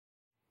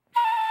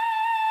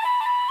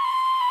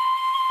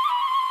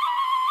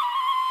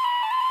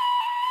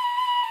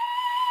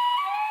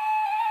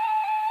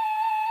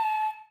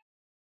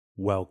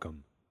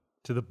Welcome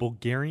to the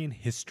Bulgarian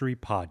History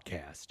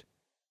Podcast,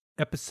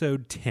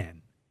 Episode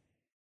 10,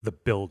 The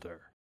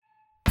Builder.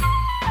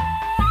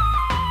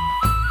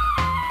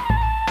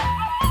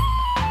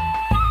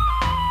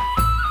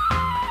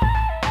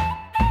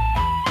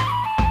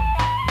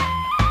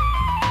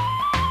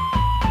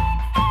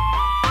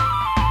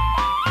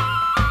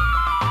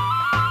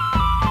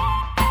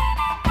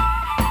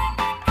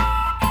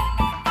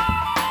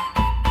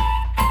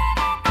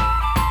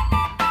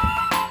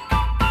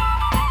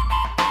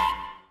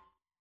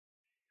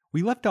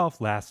 We left off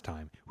last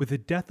time with the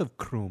death of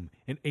Krum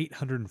in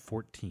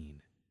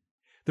 814.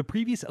 The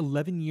previous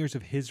 11 years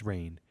of his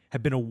reign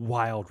had been a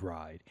wild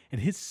ride, and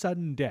his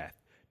sudden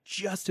death,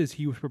 just as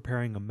he was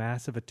preparing a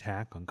massive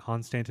attack on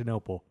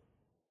Constantinople,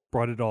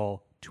 brought it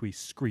all to a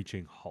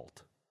screeching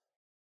halt.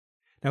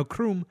 Now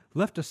Krum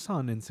left a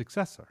son and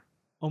successor,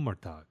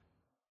 Omertag,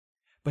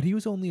 but he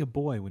was only a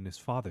boy when his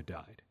father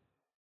died.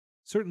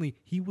 Certainly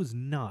he was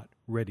not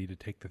ready to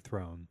take the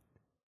throne,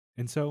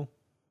 and so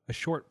a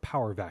short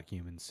power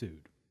vacuum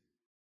ensued.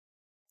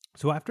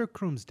 So after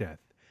Krum's death,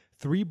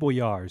 3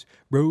 boyars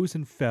rose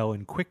and fell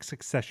in quick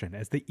succession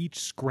as they each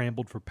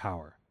scrambled for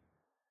power.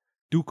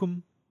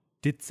 Dukum,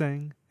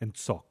 Ditsang, and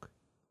Tsok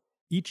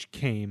each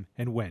came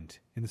and went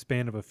in the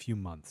span of a few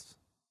months.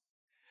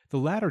 The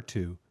latter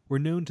two were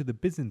known to the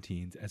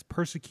Byzantines as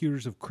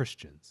persecutors of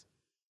Christians.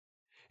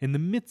 In the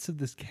midst of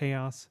this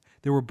chaos,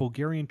 there were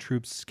Bulgarian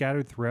troops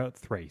scattered throughout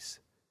Thrace,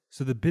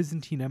 so the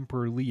Byzantine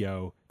Emperor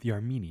Leo the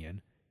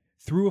Armenian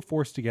threw a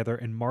force together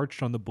and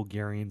marched on the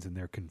Bulgarians in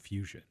their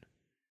confusion.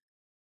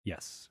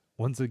 Yes,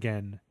 once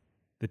again,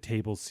 the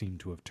tables seem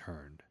to have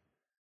turned.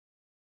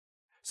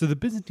 So the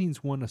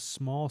Byzantines won a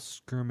small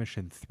skirmish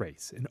in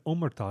Thrace, and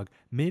Omertag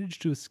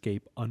managed to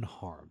escape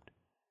unharmed.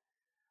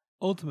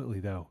 Ultimately,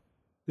 though,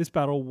 this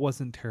battle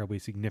wasn't terribly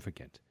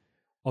significant,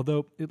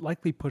 although it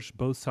likely pushed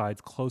both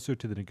sides closer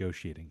to the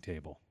negotiating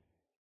table.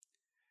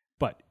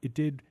 But it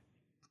did,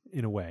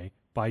 in a way,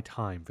 buy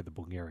time for the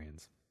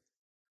Bulgarians.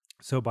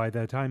 So by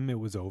the time it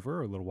was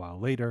over, a little while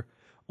later,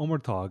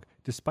 Omertag,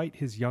 despite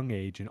his young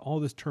age and all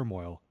this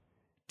turmoil,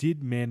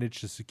 did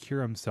manage to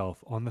secure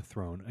himself on the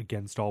throne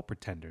against all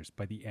pretenders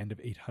by the end of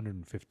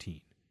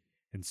 815.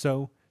 And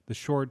so, the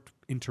short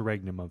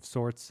interregnum of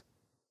sorts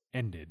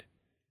ended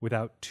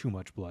without too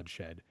much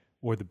bloodshed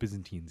or the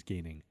Byzantines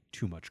gaining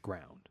too much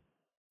ground.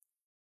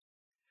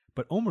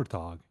 But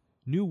Omertag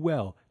knew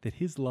well that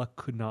his luck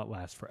could not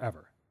last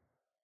forever.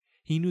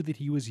 He knew that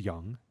he was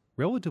young,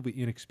 relatively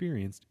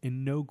inexperienced,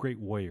 and no great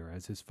warrior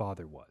as his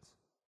father was.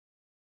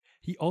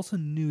 He also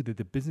knew that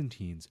the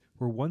Byzantines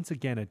were once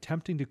again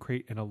attempting to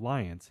create an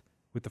alliance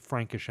with the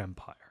Frankish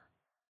Empire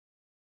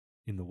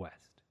in the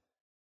west.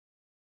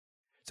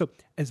 So,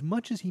 as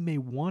much as he may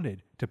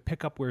wanted to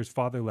pick up where his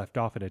father left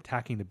off at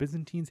attacking the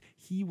Byzantines,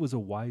 he was a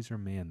wiser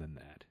man than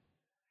that.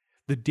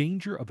 The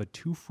danger of a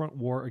two-front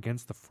war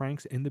against the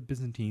Franks and the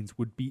Byzantines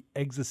would be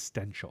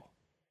existential.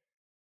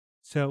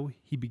 So,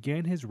 he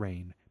began his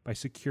reign by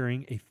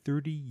securing a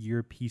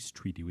 30-year peace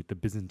treaty with the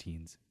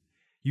Byzantines,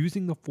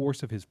 using the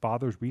force of his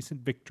father's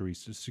recent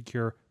victories to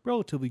secure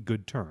relatively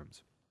good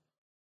terms.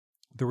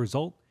 The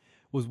result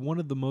was one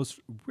of the most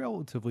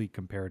relatively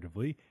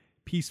comparatively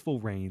peaceful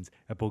reigns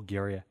that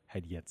Bulgaria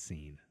had yet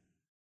seen.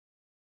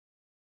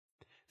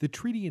 The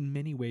treaty in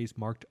many ways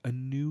marked a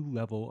new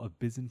level of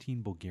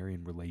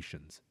Byzantine-Bulgarian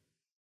relations.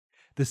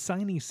 The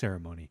signing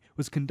ceremony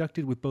was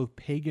conducted with both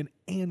pagan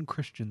and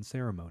Christian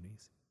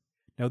ceremonies.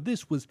 Now,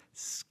 this was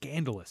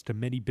scandalous to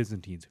many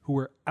Byzantines who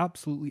were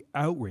absolutely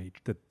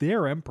outraged that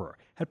their emperor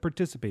had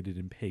participated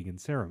in pagan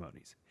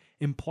ceremonies,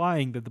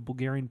 implying that the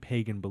Bulgarian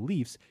pagan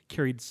beliefs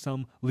carried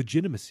some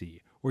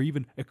legitimacy or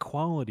even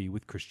equality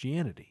with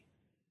Christianity.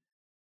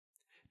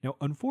 Now,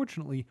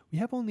 unfortunately, we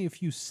have only a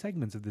few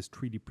segments of this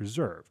treaty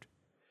preserved,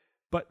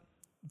 but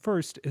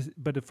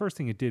the first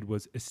thing it did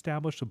was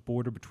establish a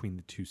border between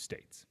the two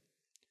states.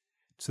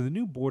 So the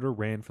new border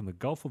ran from the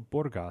Gulf of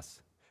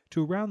Burgas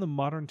to around the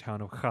modern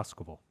town of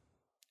Khaskovo.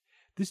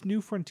 This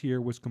new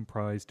frontier was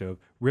comprised of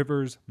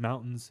rivers,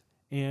 mountains,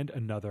 and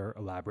another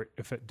elaborate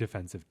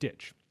defensive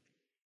ditch.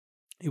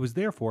 It was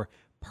therefore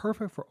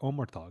perfect for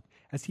Omertag,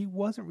 as he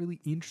wasn't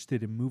really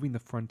interested in moving the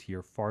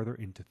frontier farther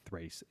into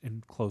Thrace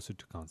and closer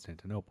to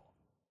Constantinople.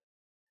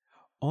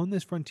 On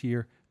this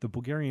frontier, the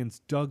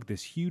Bulgarians dug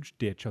this huge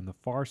ditch on the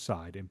far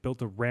side and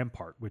built a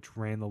rampart which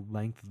ran the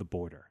length of the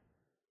border.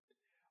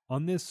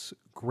 On this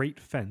great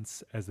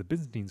fence, as the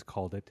Byzantines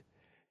called it,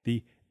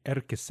 the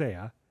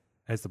Erkesea,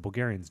 as the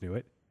Bulgarians knew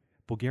it,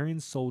 Bulgarian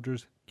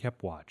soldiers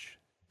kept watch,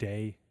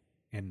 day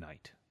and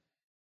night.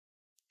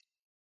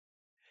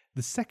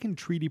 The second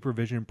treaty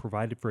provision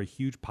provided for a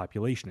huge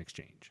population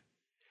exchange.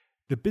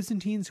 The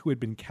Byzantines who had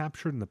been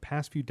captured in the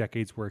past few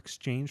decades were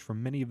exchanged for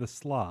many of the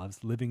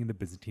Slavs living in the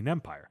Byzantine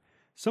Empire,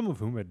 some of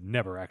whom had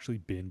never actually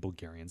been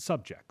Bulgarian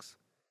subjects.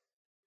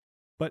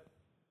 But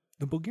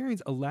the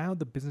Bulgarians allowed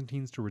the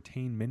Byzantines to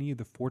retain many of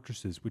the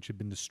fortresses which had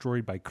been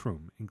destroyed by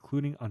Krum,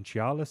 including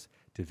Anchialis,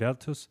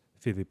 Tiveltus,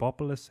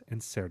 Philippopolis,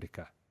 and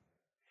Serdica.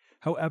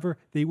 However,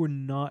 they were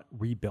not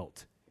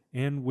rebuilt,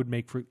 and would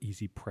make for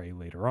easy prey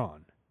later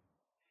on.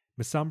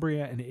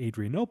 Mesembria and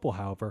Adrianople,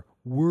 however,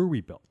 were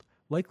rebuilt,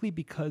 likely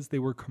because they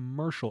were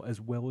commercial as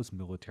well as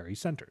military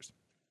centers.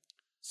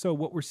 So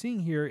what we're seeing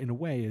here in a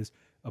way is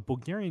a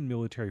Bulgarian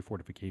military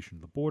fortification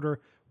of the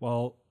border,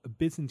 while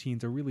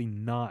Byzantines are really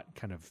not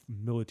kind of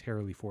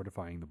militarily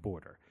fortifying the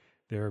border.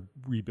 They're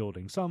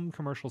rebuilding some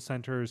commercial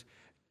centers,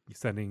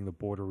 setting the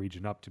border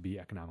region up to be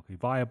economically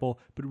viable,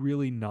 but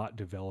really not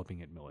developing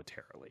it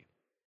militarily.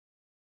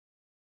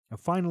 Now,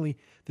 finally,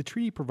 the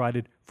treaty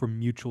provided for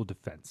mutual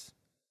defense.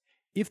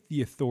 If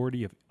the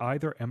authority of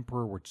either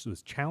emperor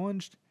was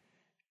challenged,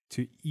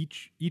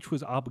 each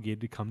was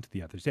obligated to come to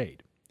the other's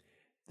aid.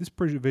 This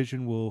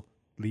provision will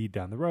lead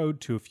down the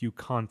road to a few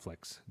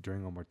conflicts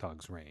during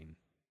Omertag's reign.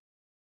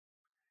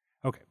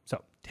 Okay,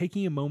 so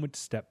taking a moment to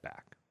step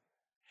back.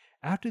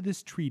 After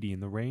this treaty in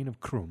the reign of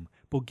Krum,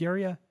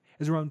 Bulgaria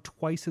is around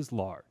twice as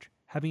large,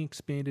 having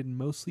expanded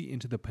mostly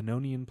into the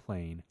Pannonian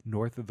Plain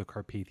north of the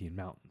Carpathian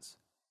Mountains.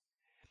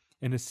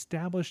 An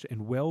established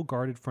and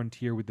well-guarded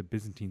frontier with the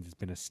Byzantines has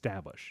been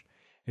established,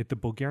 with the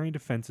Bulgarian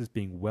defenses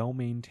being well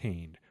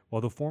maintained,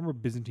 while the former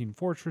Byzantine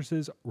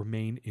fortresses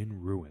remain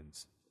in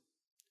ruins.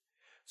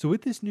 So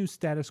with this new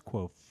status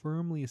quo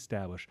firmly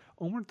established,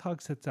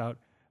 Omertag sets out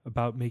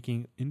about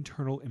making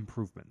internal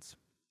improvements.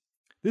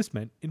 This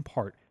meant, in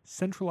part,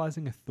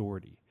 centralizing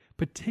authority,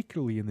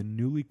 particularly in the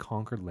newly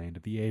conquered land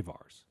of the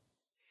Avars.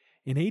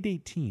 In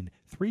 818,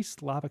 3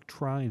 Slavic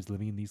tribes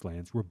living in these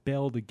lands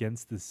rebelled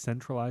against this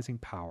centralizing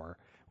power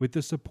with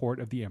the support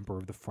of the Emperor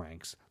of the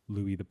Franks,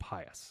 Louis the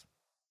Pious.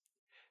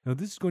 Now,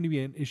 this is going to be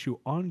an issue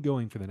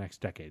ongoing for the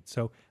next decade,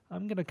 so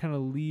I'm going to kind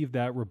of leave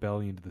that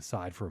rebellion to the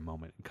side for a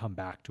moment and come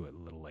back to it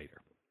a little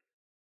later.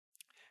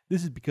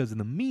 This is because in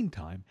the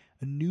meantime,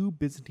 a new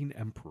Byzantine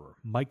emperor,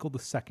 Michael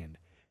II,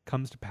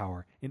 comes to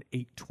power in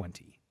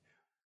 820,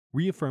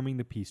 reaffirming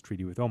the peace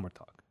treaty with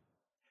Omertag.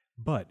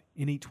 But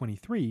in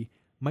 823,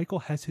 Michael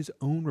has his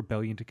own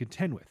rebellion to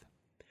contend with.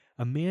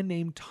 A man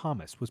named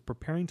Thomas was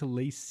preparing to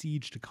lay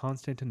siege to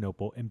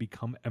Constantinople and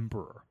become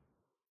emperor.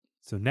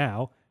 So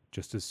now,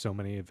 just as so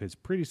many of his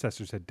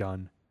predecessors had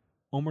done,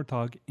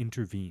 Omertag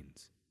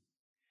intervenes.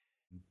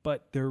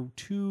 But there are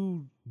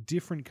 2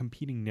 different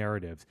competing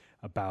narratives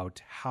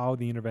about how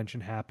the intervention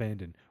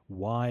happened and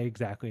why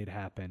exactly it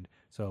happened,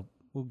 so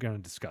we're going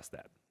to discuss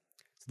that.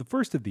 So the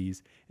first of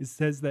these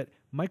says that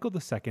Michael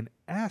II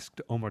asked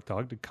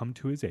Omertag to come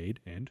to his aid,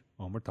 and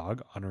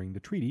Omertag, honoring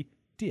the treaty,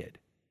 did.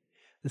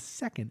 The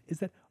second is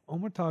that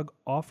Omertag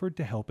offered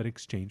to help in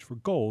exchange for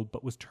gold,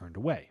 but was turned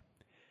away.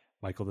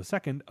 Michael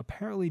II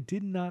apparently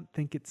did not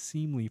think it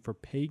seemly for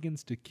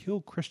pagans to kill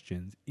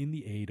Christians in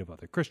the aid of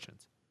other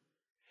Christians.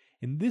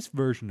 In this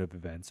version of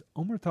events,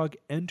 Omertag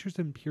enters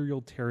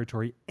imperial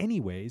territory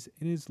anyways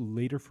and is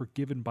later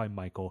forgiven by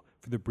Michael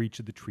for the breach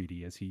of the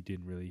treaty, as he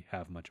didn't really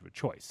have much of a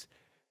choice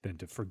than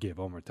to forgive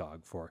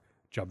Omertag for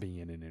jumping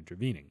in and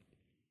intervening.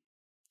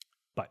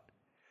 But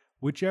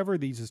whichever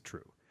of these is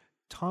true,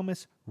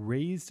 Thomas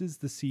raises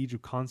the siege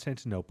of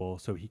Constantinople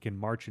so he can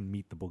march and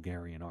meet the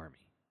Bulgarian army.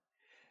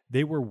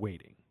 They were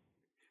waiting.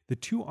 The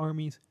 2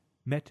 armies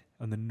met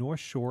on the north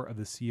shore of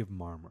the Sea of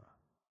Marmara.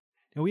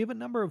 Now, we have a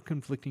number of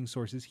conflicting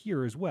sources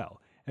here as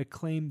well, that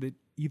claim that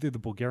either the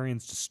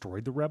Bulgarians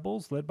destroyed the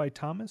rebels led by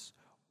Thomas,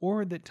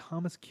 or that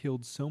Thomas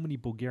killed so many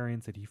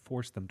Bulgarians that he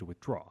forced them to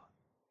withdraw.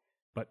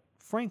 But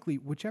frankly,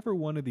 whichever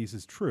one of these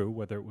is true,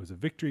 whether it was a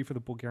victory for the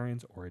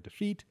Bulgarians or a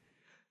defeat,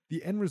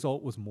 the end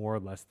result was more or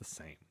less the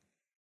same,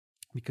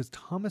 because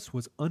Thomas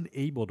was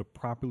unable to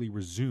properly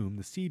resume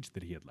the siege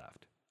that he had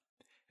left.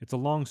 It's a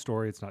long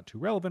story, it's not too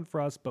relevant for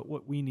us, but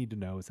what we need to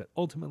know is that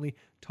ultimately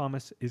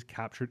Thomas is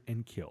captured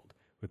and killed,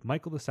 with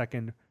Michael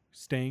II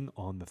staying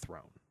on the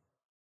throne.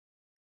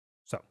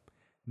 So,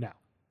 now,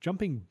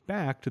 jumping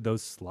back to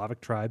those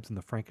Slavic tribes in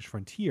the Frankish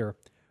frontier,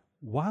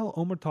 while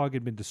Omertag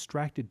had been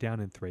distracted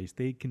down in Thrace,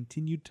 they had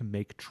continued to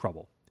make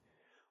trouble.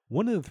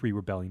 One of the 3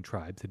 rebelling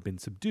tribes had been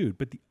subdued,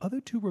 but the other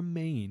 2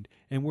 remained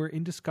and were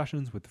in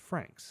discussions with the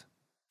Franks.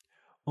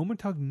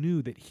 Omertag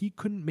knew that he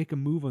couldn't make a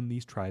move on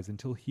these tribes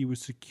until he was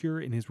secure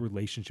in his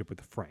relationship with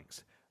the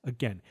Franks.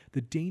 Again,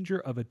 the danger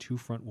of a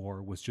 2-front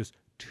war was just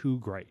too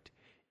great.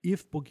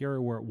 If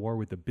Bulgaria were at war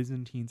with the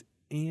Byzantines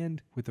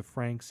and with the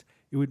Franks,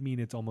 it would mean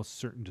its almost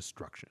certain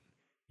destruction.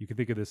 You can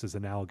think of this as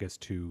analogous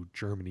to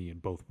Germany in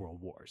both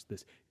world wars,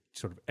 this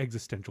sort of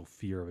existential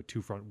fear of a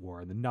 2-front war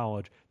and the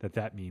knowledge that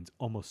that means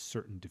almost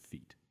certain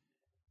defeat.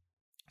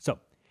 So,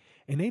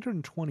 in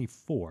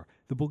 824,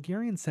 the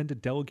Bulgarians sent a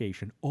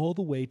delegation all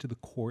the way to the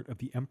court of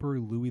the Emperor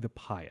Louis the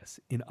Pious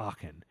in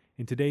Aachen,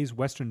 in today's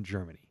western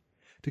Germany,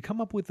 to come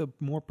up with a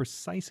more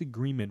precise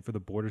agreement for the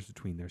borders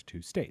between their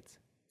 2 states.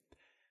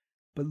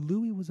 But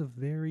Louis was a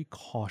very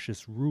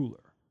cautious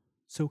ruler,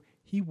 so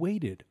he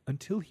waited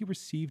until he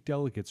received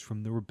delegates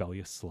from the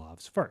rebellious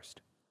Slavs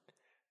first.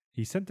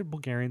 He sent the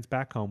Bulgarians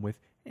back home with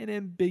an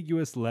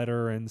ambiguous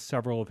letter and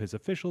several of his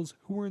officials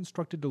who were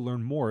instructed to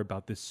learn more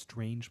about this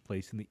strange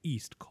place in the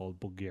east called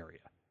Bulgaria.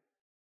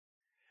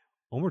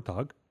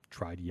 Omertag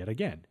tried yet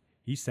again.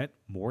 He sent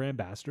more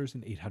ambassadors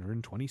in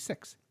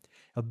 826.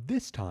 Now,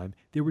 this time,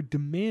 they were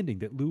demanding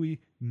that Louis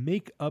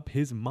make up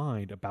his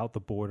mind about the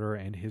border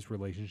and his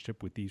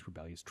relationship with these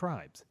rebellious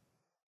tribes.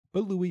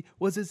 But Louis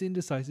was as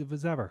indecisive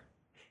as ever.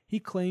 He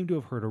claimed to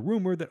have heard a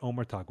rumor that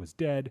Omertag was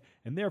dead,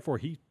 and therefore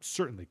he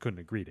certainly couldn't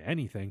agree to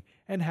anything,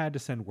 and had to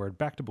send word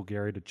back to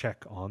Bulgaria to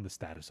check on the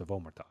status of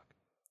Omertag.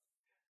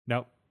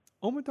 Now,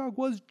 Omertag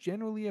was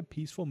generally a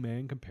peaceful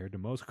man compared to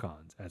most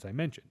Khans, as I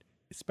mentioned,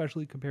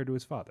 especially compared to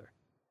his father.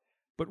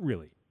 But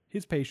really,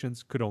 his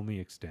patience could only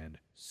extend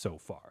so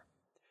far.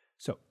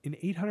 So, in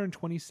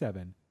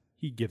 827,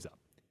 he gives up.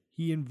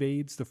 He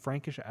invades the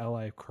Frankish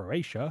ally of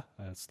Croatia,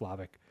 a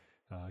Slavic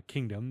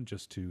kingdom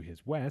just to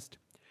his west,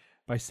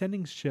 by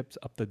sending ships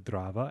up the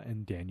Drava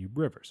and Danube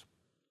rivers.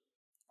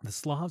 The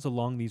Slavs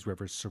along these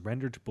rivers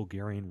surrender to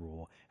Bulgarian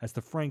rule as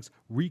the Franks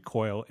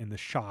recoil in the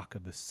shock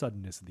of the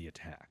suddenness of the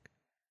attack.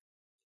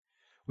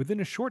 Within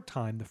a short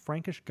time, the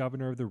Frankish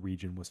governor of the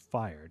region was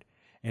fired,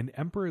 and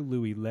Emperor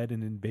Louis led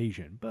an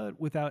invasion, but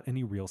without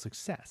any real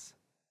success.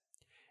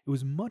 It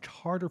was much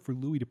harder for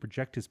Louis to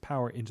project his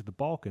power into the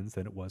Balkans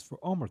than it was for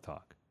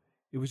Omertag.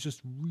 It was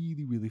just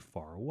really, really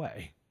far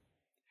away.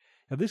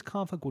 Now, this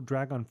conflict will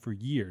drag on for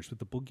years, with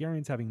the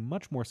Bulgarians having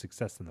much more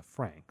success than the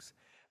Franks,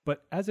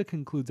 but as it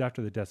concludes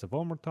after the death of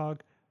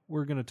Omertag,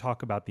 we're going to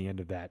talk about the end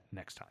of that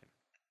next time.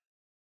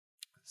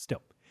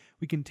 Still,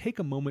 we can take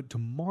a moment to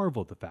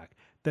marvel at the fact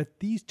that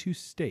these two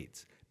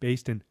states,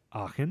 based in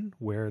Aachen,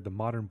 where the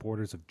modern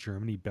borders of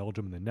Germany,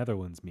 Belgium, and the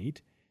Netherlands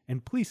meet,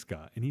 and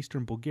Pliska in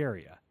eastern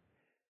Bulgaria,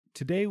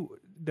 today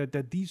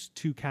that these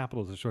two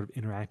capitals are sort of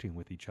interacting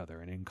with each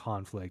other and in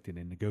conflict and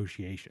in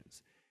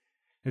negotiations.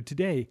 Now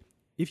today,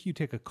 if you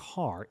take a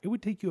car, it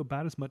would take you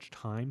about as much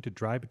time to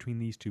drive between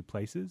these two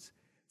places,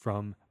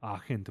 from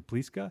Aachen to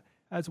Pliska,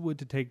 as it would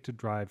to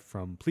drive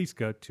from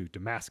Pliska to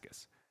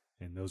Damascus,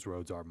 and those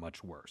roads are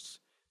much worse.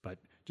 But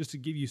just to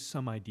give you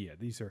some idea,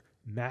 these are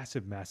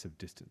massive, massive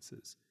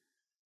distances.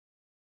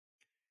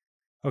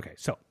 Okay,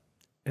 so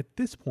at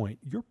this point,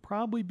 you're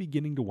probably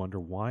beginning to wonder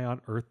why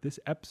on earth this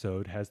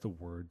episode has the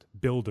word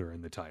builder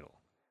in the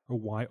title, or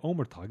why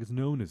Omertag is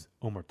known as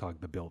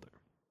Omertag the Builder.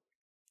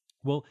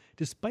 Well,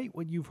 despite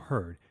what you've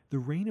heard, the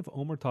reign of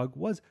Omertag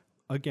was,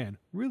 again,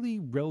 really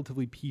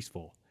relatively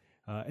peaceful,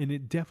 and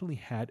it definitely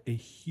had a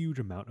huge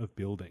amount of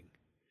building.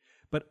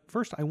 But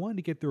first, I wanted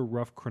to get through a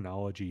rough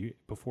chronology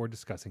before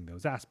discussing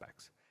those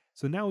aspects.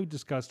 So now we've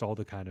discussed all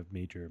the kind of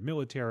major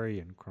military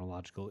and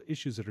chronological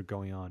issues that are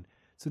going on,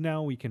 so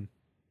now we can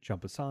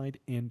jump aside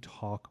and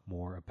talk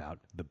more about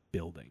the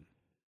building.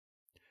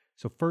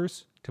 So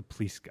first, to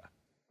Pliska.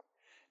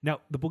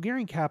 Now, the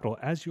Bulgarian capital,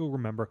 as you'll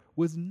remember,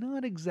 was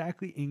not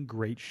exactly in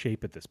great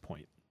shape at this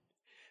point.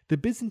 The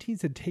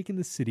Byzantines had taken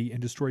the city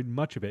and destroyed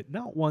much of it,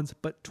 not once,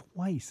 but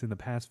twice in the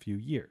past few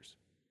years.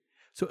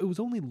 So it was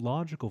only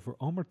logical for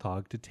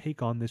Omertag to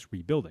take on this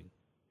rebuilding.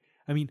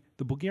 I mean,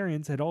 the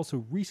Bulgarians had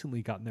also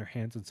recently gotten their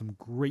hands on some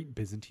great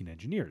Byzantine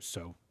engineers,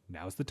 so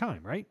now's the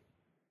time, right?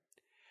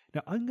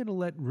 Now, I'm going to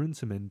let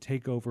Runciman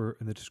take over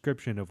in the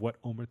description of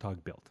what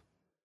Omertag built.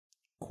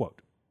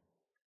 Quote,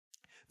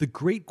 "The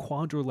great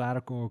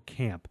quadrilateral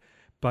camp,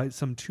 by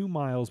some 2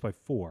 miles by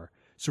 4,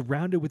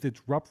 surrounded with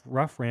its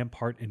rough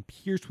rampart and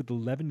pierced with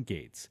 11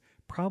 gates,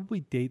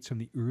 probably dates from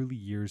the early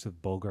years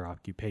of Bulgar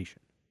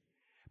occupation.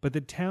 But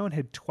the town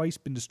had twice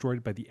been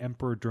destroyed by the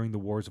emperor during the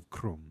wars of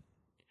Krum.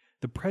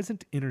 The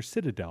present inner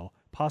citadel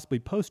possibly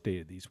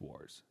postdated these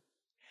wars.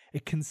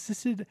 It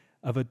consisted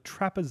of a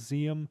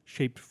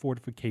trapezium-shaped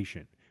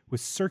fortification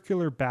with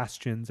circular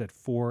bastions at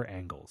 4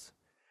 angles,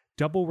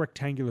 double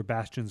rectangular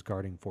bastions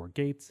guarding 4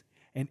 gates,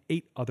 and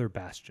 8 other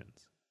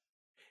bastions.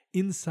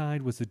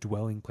 Inside was the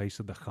dwelling place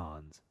of the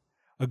Khans,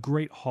 a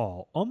great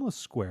hall, almost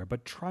square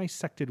but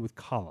trisected with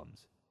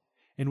columns,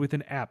 and with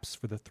an apse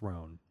for the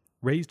throne,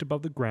 raised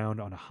above the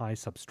ground on a high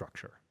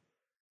substructure.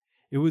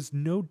 It was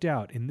no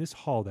doubt in this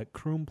hall that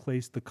Krum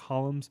placed the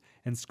columns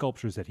and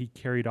sculptures that he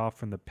carried off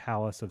from the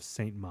palace of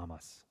St.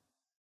 Mamas.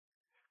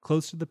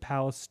 Close to the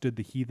palace stood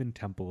the heathen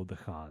temple of the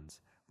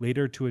Khans,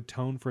 later to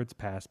atone for its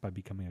past by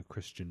becoming a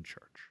Christian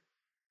church."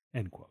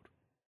 End quote.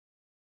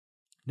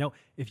 Now,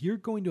 if you're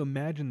going to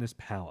imagine this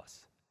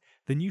palace,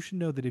 then you should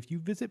know that if you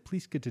visit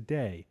Pliska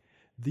today,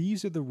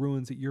 these are the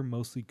ruins that you're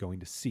mostly going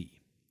to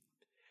see.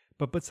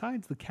 But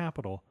besides the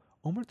capital,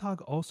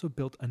 Omertag also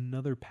built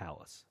another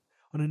palace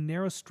on a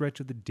narrow stretch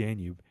of the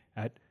Danube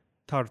at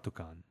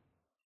Tartucan.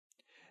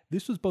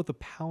 This was both a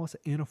palace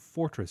and a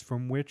fortress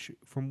from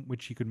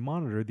which he could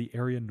monitor the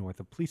area north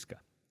of Pliska.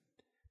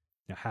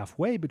 Now,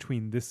 halfway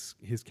between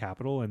his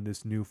capital and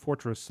this new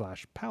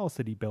fortress/palace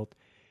that he built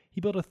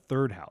a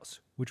third house,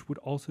 which would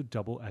also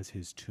double as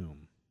his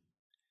tomb.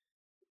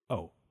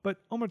 Oh,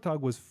 but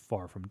Omertag was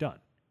far from done.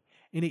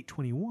 In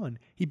 821,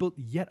 he built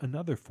yet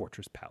another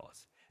fortress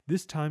palace,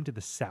 this time to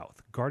the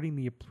south, guarding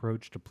the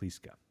approach to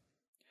Pliska.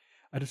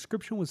 A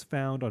description was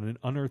found on an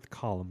unearthed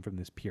column from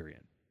this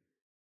period.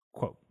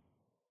 Quote,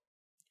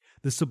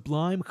 "The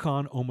sublime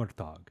Khan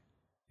Omertag,"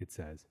 it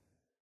says,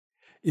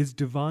 "is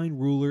divine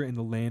ruler in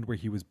the land where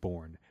he was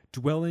born,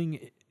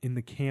 dwelling in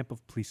the camp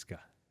of Pliska.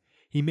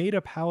 He made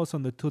a palace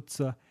on the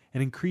Tutsa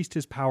and increased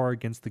his power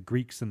against the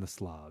Greeks and the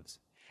Slavs.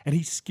 And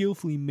he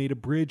skillfully made a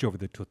bridge over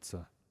the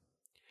Tutsa.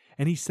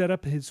 And he set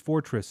up his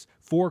fortress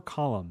 4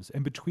 columns,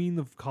 and between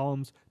the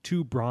columns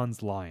 2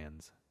 bronze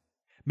lions.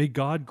 May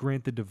God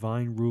grant the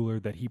divine ruler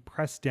that he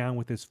press down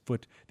with his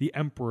foot the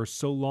emperor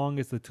so long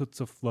as the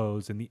Tutsa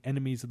flows and the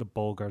enemies of the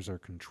Bulgars are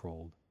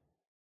controlled.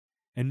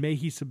 And may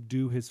he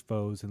subdue his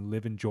foes and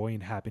live in joy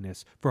and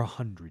happiness for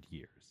 100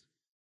 years.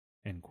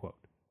 End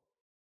quote.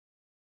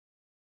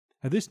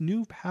 Now, this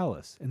new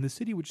palace and the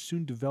city which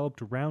soon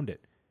developed around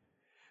it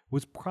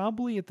was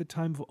probably at the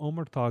time of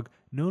Omertag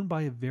known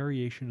by a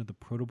variation of the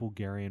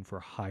Proto-Bulgarian for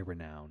high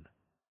renown.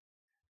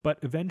 But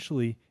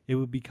eventually it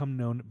would become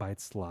known by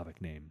its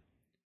Slavic name,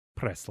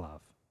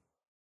 Preslav.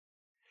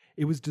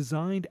 It was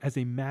designed as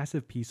a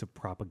massive piece of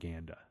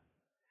propaganda.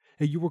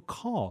 And you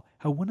recall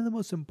how one of the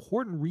most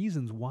important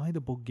reasons why the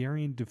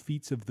Bulgarian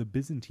defeats of the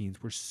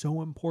Byzantines were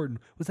so important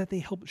was that they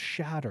helped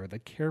shatter the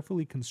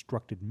carefully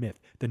constructed myth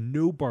that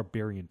no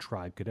barbarian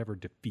tribe could ever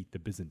defeat the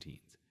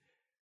Byzantines.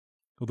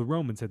 Well, the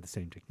Romans had the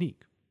same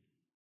technique.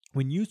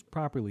 When used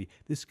properly,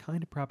 this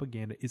kind of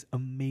propaganda is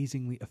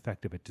amazingly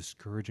effective at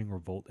discouraging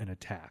revolt and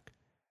attack.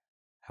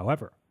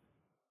 However,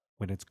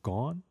 when it's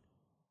gone,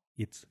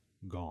 it's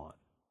gone.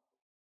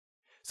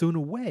 So in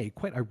a way,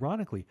 quite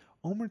ironically,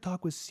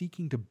 Omertag was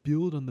seeking to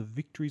build on the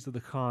victories of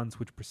the Khans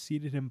which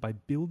preceded him by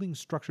building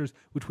structures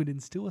which would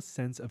instill a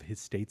sense of his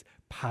state's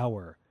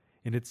power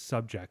in its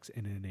subjects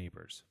and in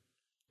neighbors.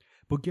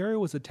 Bulgaria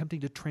was attempting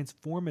to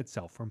transform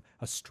itself from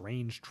a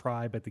strange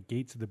tribe at the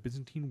gates of the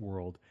Byzantine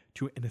world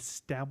to an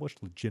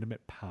established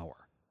legitimate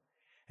power.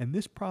 And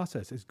this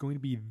process is going to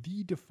be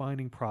the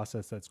defining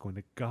process that's going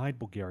to guide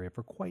Bulgaria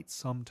for quite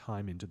some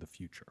time into the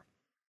future.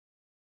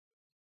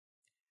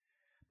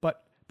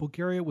 But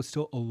Bulgaria was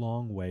still a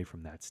long way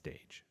from that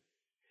stage.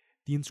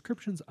 The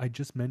inscriptions I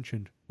just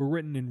mentioned were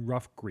written in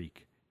rough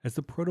Greek, as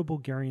the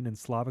Proto-Bulgarian and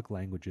Slavic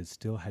languages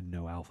still had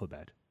no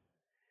alphabet.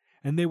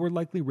 And they were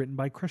likely written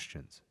by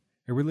Christians,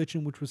 a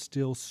religion which was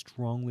still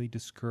strongly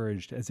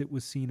discouraged as it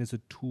was seen as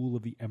a tool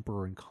of the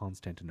emperor in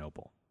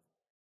Constantinople.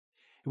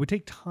 It would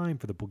take time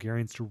for the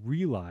Bulgarians to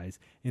realize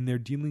in their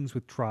dealings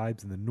with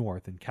tribes in the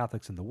north and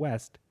Catholics in the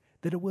west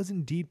that it was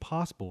indeed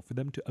possible for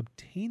them to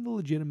obtain the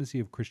legitimacy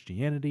of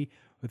Christianity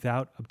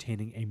without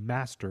obtaining a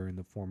master in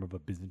the form of a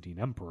Byzantine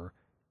emperor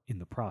in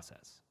the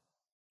process.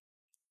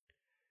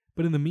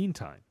 But in the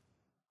meantime,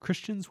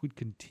 Christians would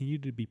continue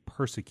to be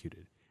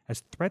persecuted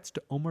as threats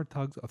to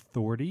Omertag's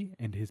authority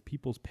and his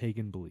people's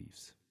pagan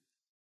beliefs.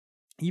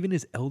 Even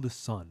his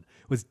eldest son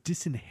was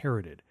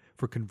disinherited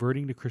for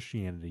converting to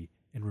Christianity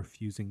and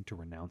refusing to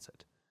renounce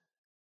it.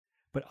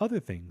 But other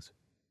things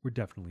were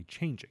definitely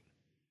changing.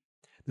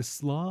 The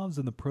Slavs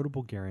and the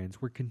Proto-Bulgarians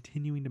were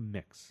continuing to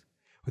mix,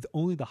 with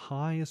only the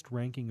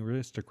highest-ranking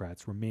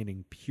aristocrats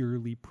remaining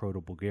purely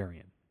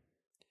Proto-Bulgarian.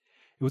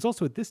 It was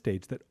also at this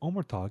stage that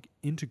Omertag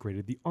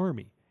integrated the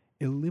army,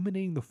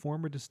 eliminating the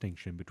former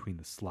distinction between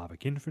the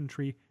Slavic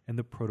infantry and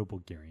the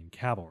Proto-Bulgarian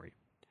cavalry.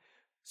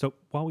 So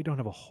while we don't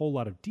have a whole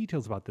lot of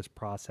details about this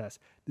process,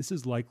 this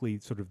is likely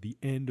sort of the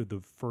end of the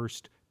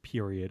first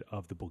period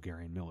of the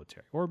Bulgarian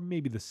military, or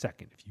maybe the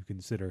second if you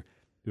consider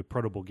the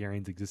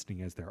Proto-Bulgarians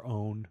existing as their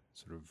own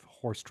sort of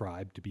horse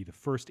tribe to be the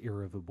first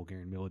era of the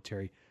Bulgarian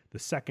military. The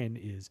second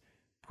is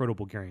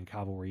Proto-Bulgarian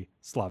cavalry,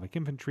 Slavic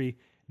infantry.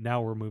 Now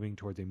we're moving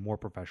towards a more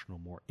professional,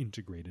 more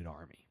integrated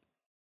army.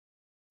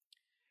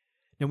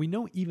 Now we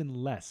know even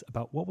less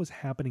about what was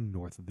happening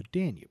north of the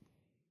Danube.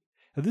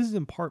 Now this is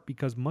in part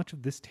because much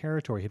of this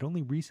territory had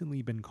only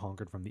recently been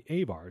conquered from the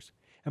Avars,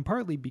 and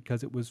partly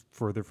because it was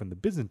further from the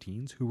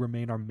Byzantines, who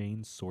remain our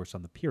main source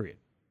on the period.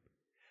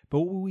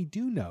 But what we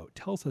do know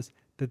tells us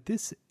that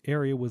this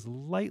area was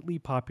lightly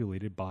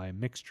populated by a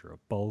mixture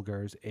of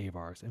Bulgars,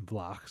 Avars, and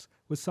Vlachs,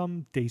 with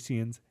some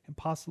Dacians and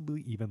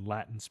possibly even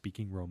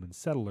Latin-speaking Roman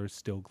settlers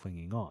still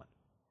clinging on.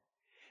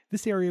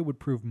 This area would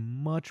prove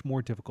much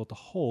more difficult to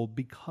hold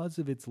because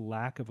of its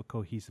lack of a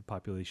cohesive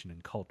population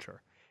and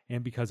culture,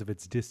 and because of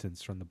its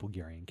distance from the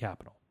Bulgarian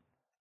capital.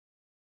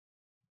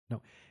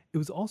 Now, it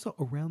was also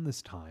around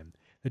this time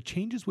that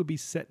changes would be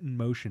set in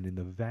motion in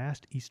the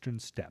vast eastern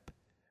steppe,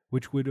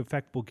 which would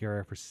affect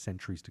Bulgaria for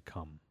centuries to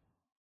come.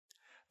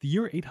 The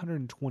year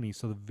 820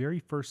 saw the very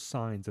first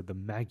signs of the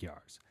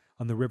Magyars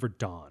on the river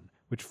Don,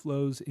 which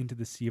flows into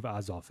the Sea of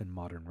Azov in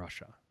modern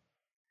Russia.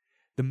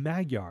 The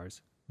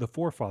Magyars, the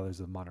forefathers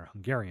of modern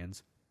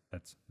Hungarians,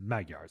 that's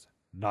Magyars,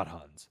 not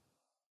Huns.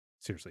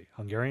 Seriously,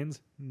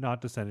 Hungarians,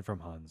 not descended from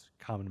Huns,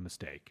 common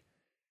mistake.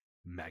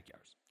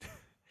 Magyars.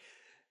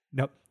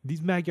 Now,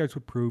 these Magyars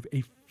would prove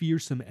a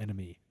fearsome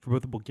enemy for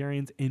both the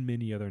Bulgarians and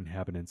many other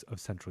inhabitants of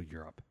Central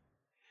Europe.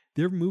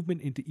 Their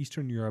movement into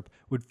Eastern Europe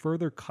would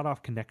further cut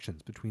off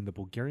connections between the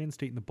Bulgarian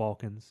state in the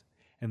Balkans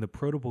and the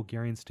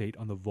Proto-Bulgarian state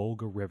on the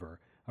Volga River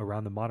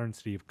around the modern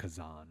city of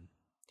Kazan,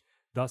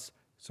 thus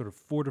sort of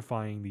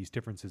fortifying these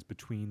differences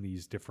between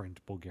these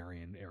different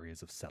Bulgarian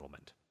areas of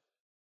settlement.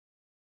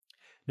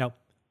 Now,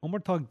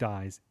 Omertag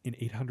dies in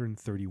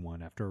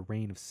 831 after a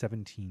reign of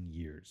 17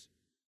 years.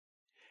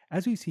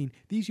 As we've seen,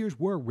 these years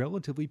were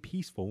relatively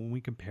peaceful when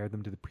we compare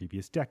them to the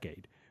previous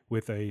decade,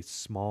 with a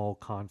small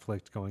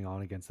conflict going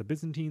on against the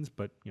Byzantines,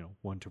 but,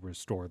 one to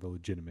restore the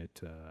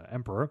legitimate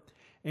emperor,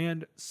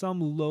 and some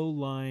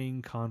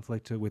low-lying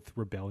conflict with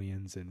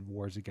rebellions and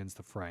wars against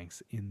the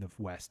Franks in the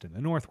west and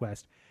the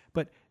northwest,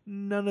 but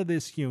none of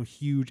this,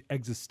 huge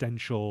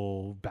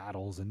existential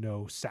battles and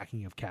no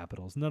sacking of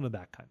capitals, none of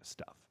that kind of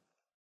stuff.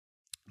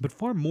 But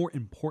far more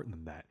important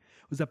than that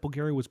was that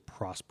Bulgaria was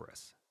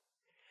prosperous.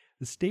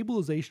 The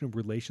stabilization of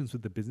relations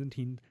with the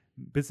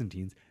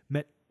Byzantines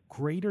meant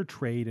greater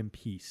trade and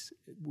peace,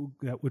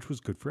 which was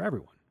good for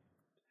everyone.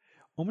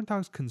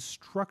 Omertag's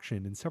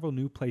construction in several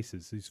new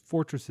places, these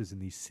fortresses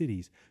and these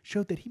cities,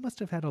 showed that he must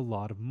have had a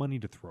lot of money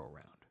to throw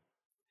around.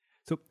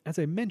 So, as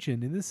I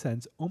mentioned, in this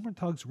sense,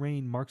 Omertag's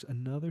reign marks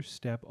another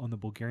step on the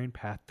Bulgarian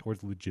path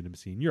towards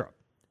legitimacy in Europe.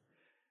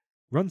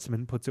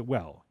 Runciman puts it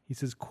well. He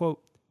says,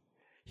 quote,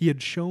 "He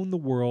had shown the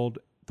world,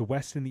 the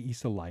West and the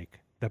East alike,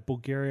 that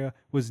Bulgaria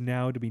was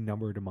now to be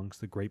numbered amongst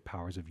the great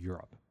powers of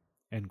Europe."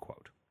 End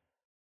quote.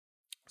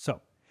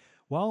 So,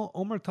 while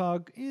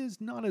Omertag is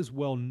not as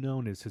well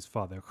known as his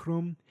father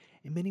Krum,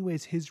 in many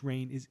ways his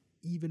reign is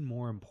even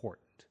more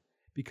important.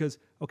 Because,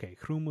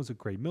 Krum was a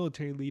great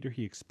military leader,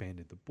 he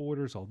expanded the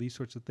borders, all these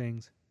sorts of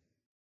things.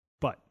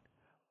 But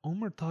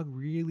Omertag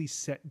really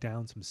set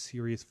down some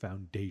serious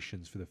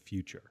foundations for the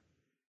future.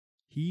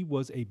 He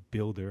was a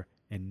builder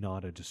and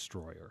not a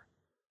destroyer.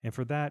 And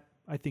for that,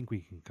 I think we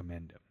can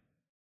commend him.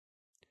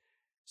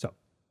 So,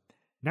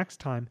 next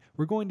time,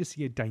 we're going to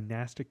see a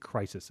dynastic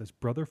crisis as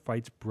brother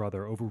fights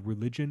brother over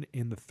religion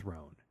and the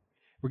throne.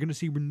 We're going to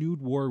see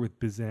renewed war with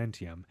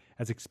Byzantium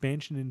as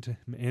expansion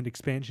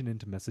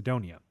into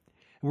Macedonia.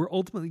 And we're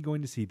ultimately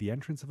going to see the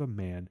entrance of a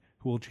man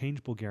who will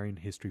change Bulgarian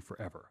history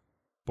forever,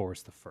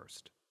 Boris I.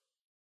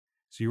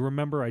 So you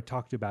remember I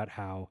talked about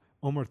how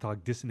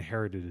Omertag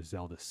disinherited his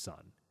eldest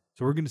son.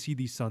 So we're going to see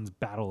these sons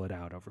battle it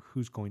out over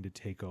who's going to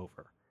take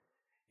over.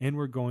 And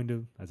we're going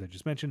to, as I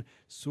just mentioned,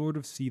 sort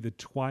of see the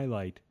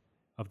twilight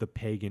of the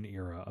pagan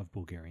era of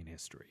Bulgarian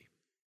history.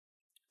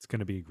 It's going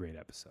to be a great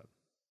episode.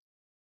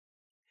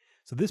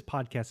 So this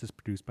podcast is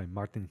produced by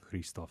Martin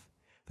Christoph.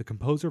 The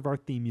composer of our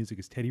theme music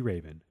is Teddy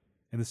Raven,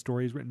 and the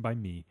story is written by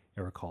me,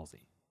 Eric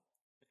Halsey.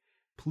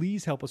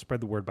 Please help us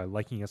spread the word by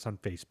liking us on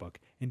Facebook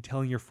and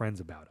telling your friends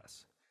about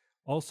us.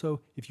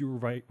 Also, if you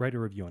write a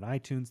review on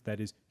iTunes, that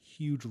is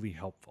hugely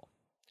helpful.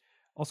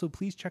 Also,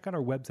 please check out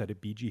our website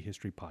at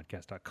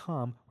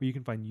bghistorypodcast.com, where you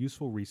can find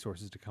useful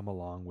resources to come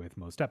along with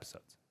most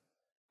episodes.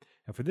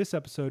 And for this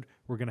episode,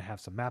 we're going to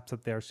have some maps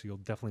up there, so you'll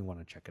definitely want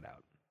to check it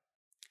out.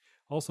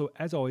 Also,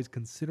 as always,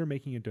 consider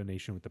making a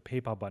donation with the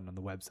PayPal button on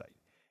the website.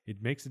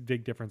 It makes a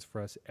big difference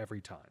for us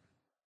every time.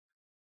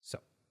 So,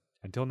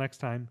 until next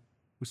time,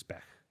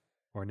 uspech,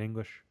 or in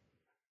English,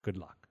 good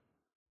luck.